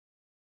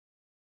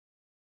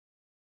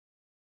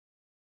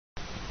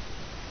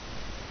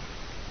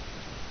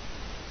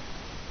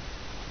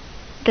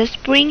The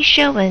spring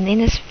shown in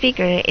this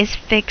figure is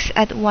fixed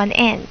at one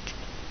end.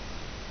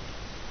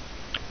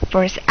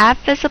 Force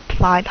F is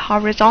applied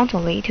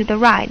horizontally to the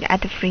right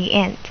at the free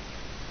end,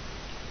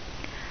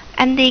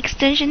 and the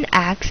extension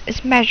X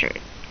is measured.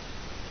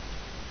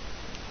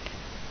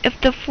 If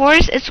the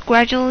force is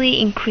gradually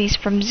increased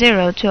from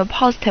 0 to a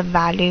positive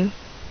value,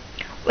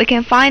 we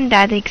can find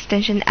that the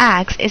extension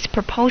X is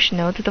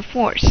proportional to the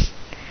force.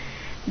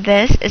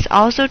 This is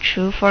also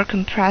true for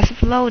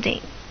compressive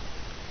loading.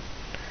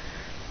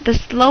 The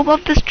slope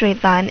of the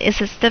straight line is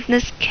a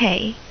stiffness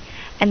K,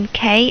 and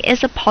K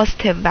is a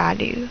positive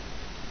value.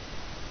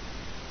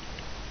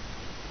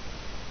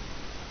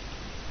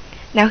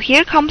 Now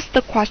here comes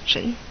the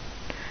question.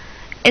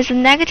 Is a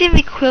negative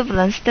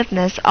equivalent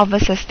stiffness of a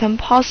system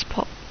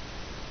possible?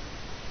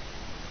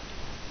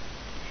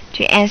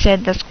 To answer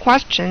this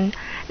question,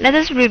 let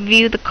us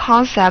review the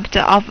concept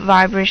of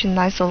vibration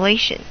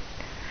isolation.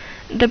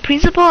 The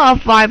principle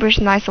of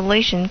vibration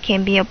isolation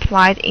can be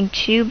applied in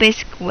two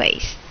basic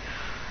ways.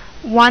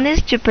 One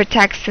is to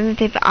protect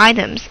sensitive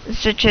items,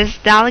 such as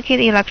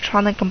delicate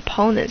electronic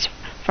components,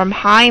 from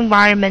high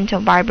environmental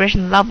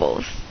vibration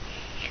levels.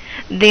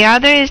 The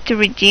other is to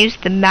reduce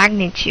the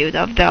magnitude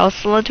of the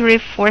oscillatory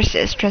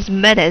forces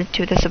transmitted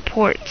to the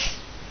supports.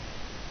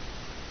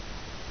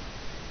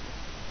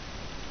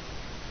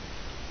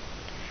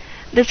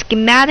 The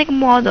schematic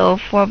model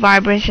for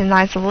vibration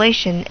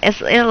isolation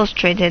is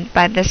illustrated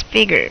by this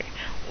figure,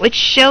 which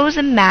shows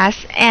a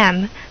mass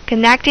M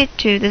connected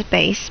to the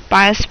base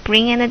by a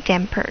spring and a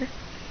damper.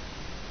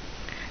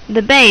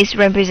 The base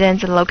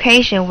represents a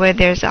location where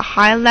there is a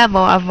high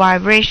level of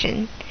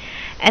vibration,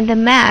 and the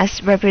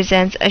mass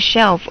represents a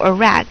shelf or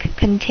rack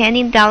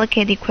containing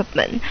delicate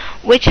equipment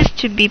which is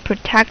to be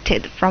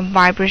protected from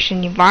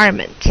vibration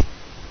environment.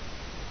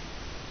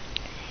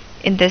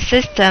 In this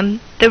system,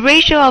 the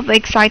ratio of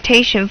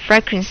excitation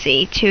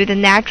frequency to the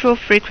natural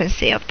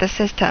frequency of the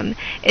system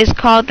is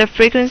called the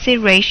frequency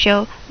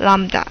ratio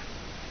lambda.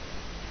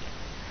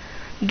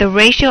 The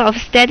ratio of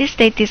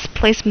steady-state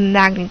displacement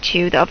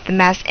magnitude of the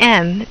mass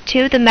M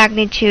to the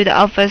magnitude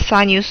of a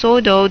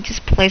sinusoidal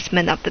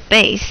displacement of the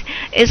base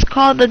is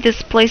called the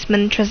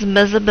displacement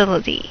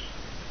transmissibility.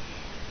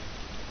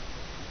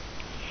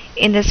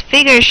 In this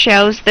figure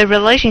shows the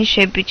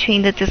relationship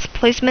between the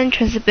displacement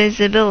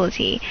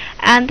transmissibility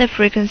and the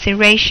frequency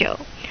ratio.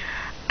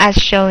 As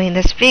shown in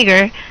this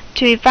figure,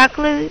 to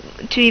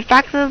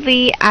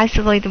effectively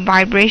isolate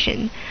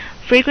vibration,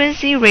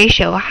 frequency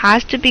ratio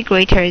has to be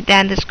greater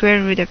than the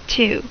square root of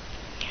 2.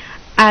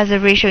 As the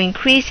ratio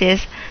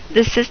increases,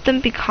 the system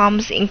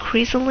becomes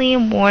increasingly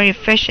more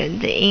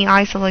efficient in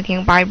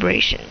isolating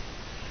vibration.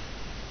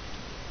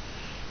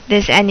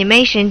 This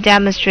animation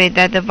demonstrates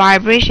that the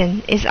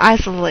vibration is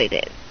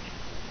isolated.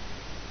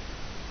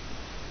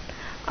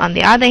 On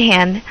the other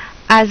hand,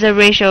 as the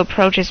ratio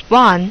approaches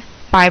 1,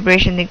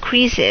 vibration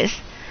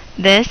increases.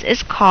 This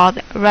is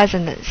called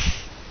resonance.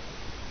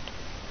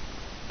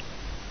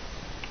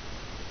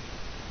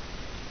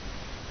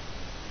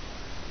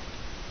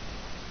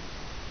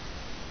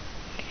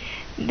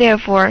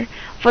 Therefore,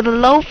 for the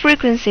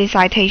low-frequency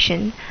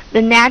excitation,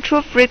 the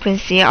natural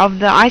frequency of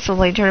the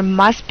isolator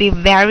must be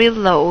very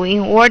low in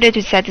order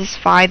to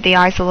satisfy the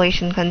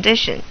isolation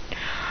condition.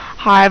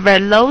 However,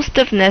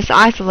 low-stiffness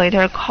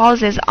isolator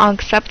causes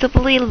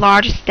unacceptably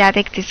large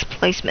static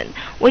displacement,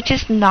 which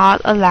is not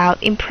allowed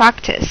in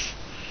practice.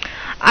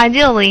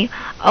 Ideally,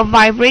 a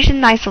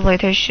vibration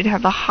isolator should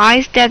have a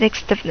high static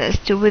stiffness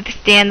to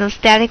withstand the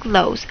static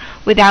loads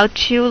without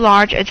too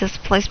large a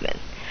displacement,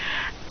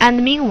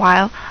 and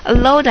meanwhile a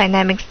low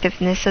dynamic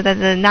stiffness so that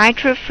the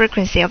natural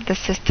frequency of the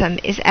system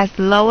is as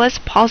low as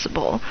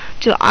possible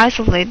to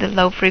isolate the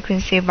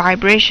low-frequency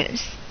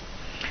vibrations.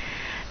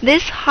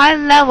 This high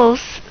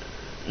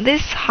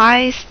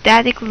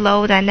static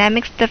low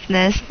dynamic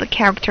stiffness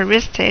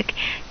characteristic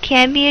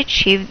can be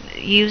achieved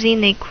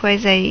using a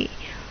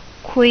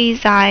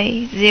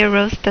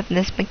quasi-zero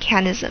stiffness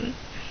mechanism.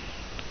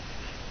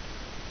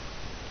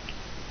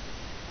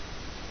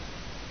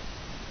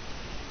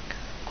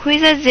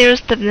 Quasi-zero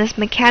stiffness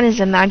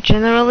mechanisms are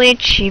generally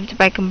achieved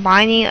by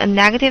combining a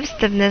negative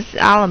stiffness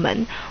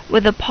element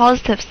with a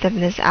positive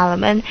stiffness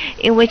element,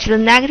 in which the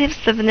negative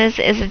stiffness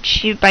is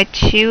achieved by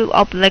two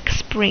oblique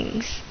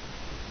springs.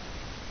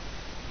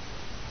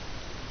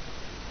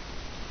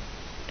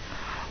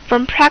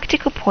 From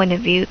practical point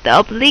of view, the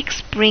oblique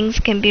springs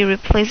can be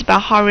replaced by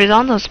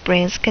horizontal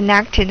springs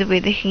connected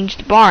with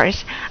hinged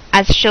bars,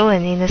 as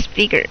shown in this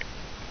figure.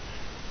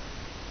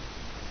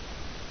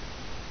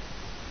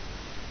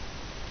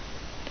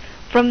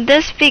 From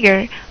this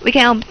figure, we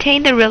can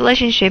obtain the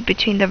relationship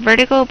between the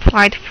vertical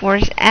applied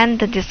force and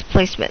the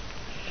displacement.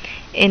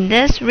 In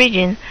this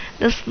region,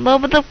 the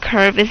slope of the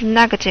curve is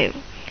negative.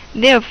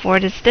 Therefore,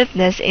 the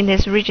stiffness in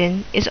this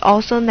region is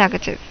also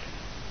negative.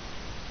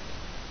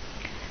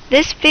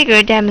 This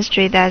figure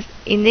demonstrates that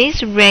in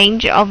this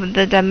range of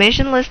the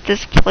dimensionless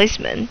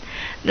displacement,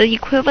 the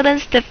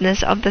equivalent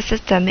stiffness of the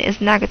system is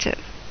negative.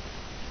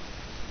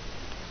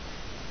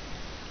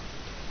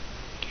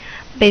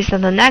 Based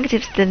on the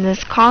negative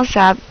stiffness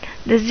concept,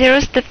 The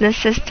zero-stiffness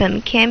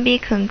system can be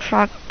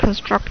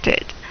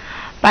constructed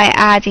by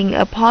adding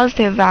a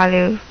positive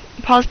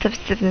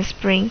stiffness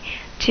spring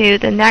to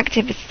the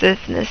negative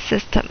stiffness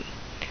system.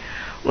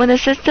 When the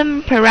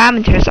system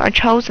parameters are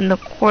chosen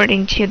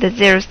according to the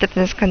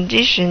zero-stiffness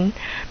condition,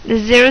 the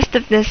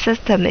zero-stiffness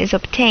system is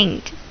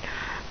obtained,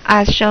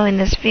 as shown in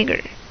this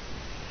figure.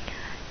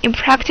 In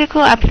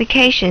practical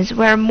applications,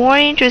 we are more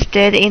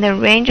interested in the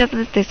range of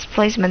the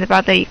displacement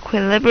about the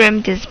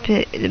equilibrium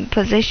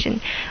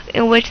position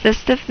in which the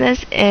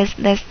stiffness is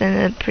less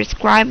than the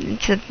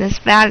prescribed stiffness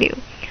value.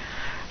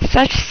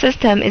 Such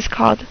system is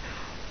called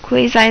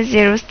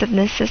quasi-zero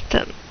stiffness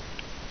system.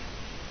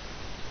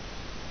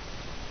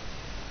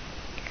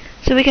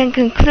 So we can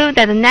conclude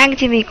that the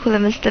negative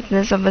equilibrium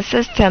stiffness of a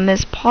system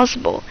is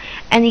possible,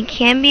 and it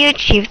can be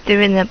achieved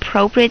through an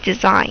appropriate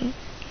design.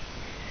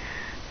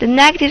 The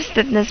negative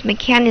stiffness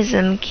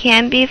mechanism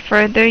can be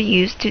further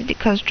used to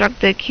construct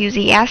the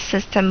QZS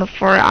system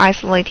for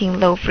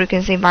isolating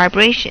low-frequency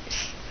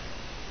vibrations.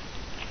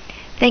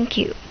 Thank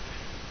you.